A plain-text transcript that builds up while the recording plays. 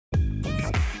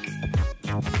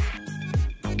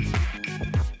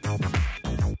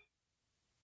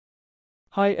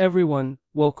Hi everyone,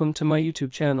 welcome to my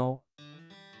YouTube channel.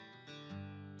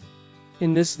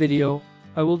 In this video,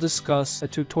 I will discuss a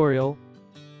tutorial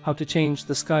how to change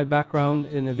the sky background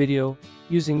in a video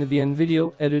using the VN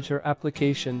Video Editor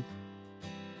application.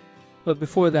 But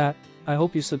before that, I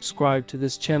hope you subscribe to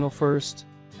this channel first,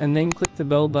 and then click the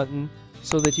bell button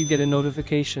so that you get a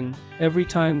notification every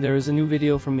time there is a new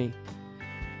video from me.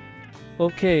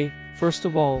 Okay, first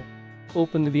of all,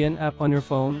 open the VN app on your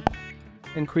phone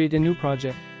and create a new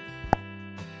project.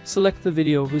 Select the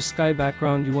video whose sky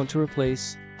background you want to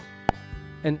replace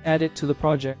and add it to the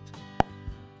project.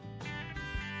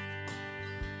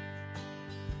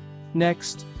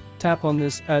 Next, tap on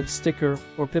this Add Sticker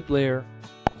or Pip layer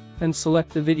and select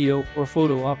the video or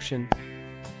photo option.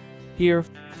 Here,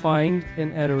 find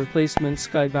and add a replacement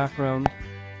sky background.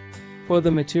 For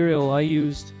the material I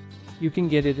used, you can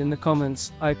get it in the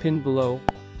comments I pinned below.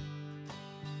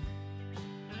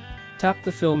 Tap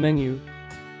the Fill menu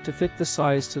to fit the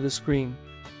size to the screen.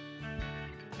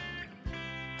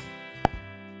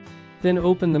 Then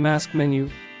open the Mask menu.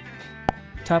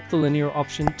 Tap the linear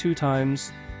option 2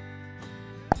 times.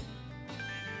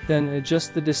 Then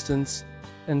adjust the distance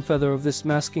and feather of this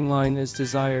masking line as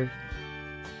desired.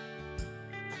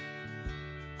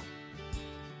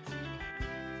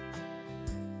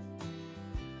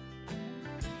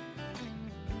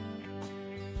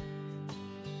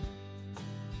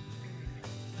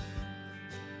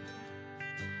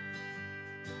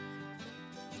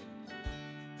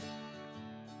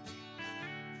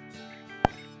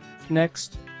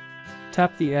 Next,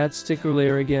 tap the Add Sticker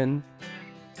layer again,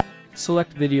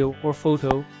 select video or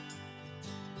photo,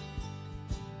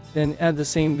 then add the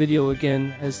same video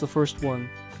again as the first one.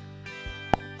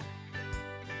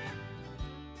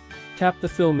 Tap the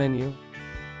Fill menu.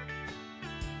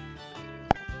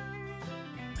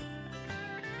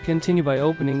 Continue by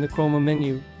opening the Chroma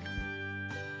menu.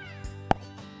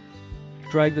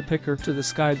 Drag the picker to the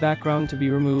sky background to be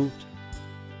removed.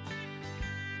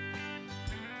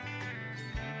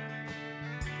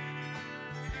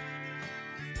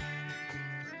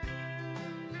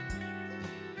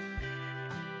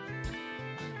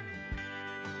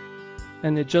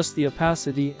 And adjust the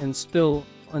opacity and spill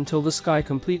until the sky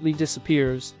completely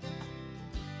disappears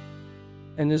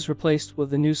and is replaced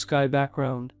with the new sky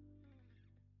background.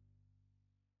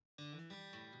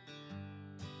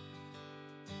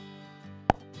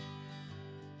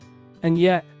 And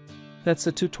yeah, that's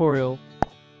a tutorial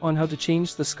on how to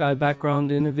change the sky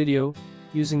background in a video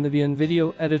using the VN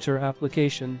Video Editor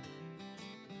application.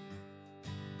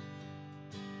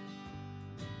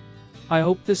 I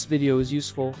hope this video is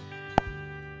useful.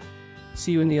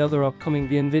 See you in the other upcoming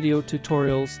VN video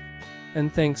tutorials,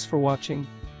 and thanks for watching.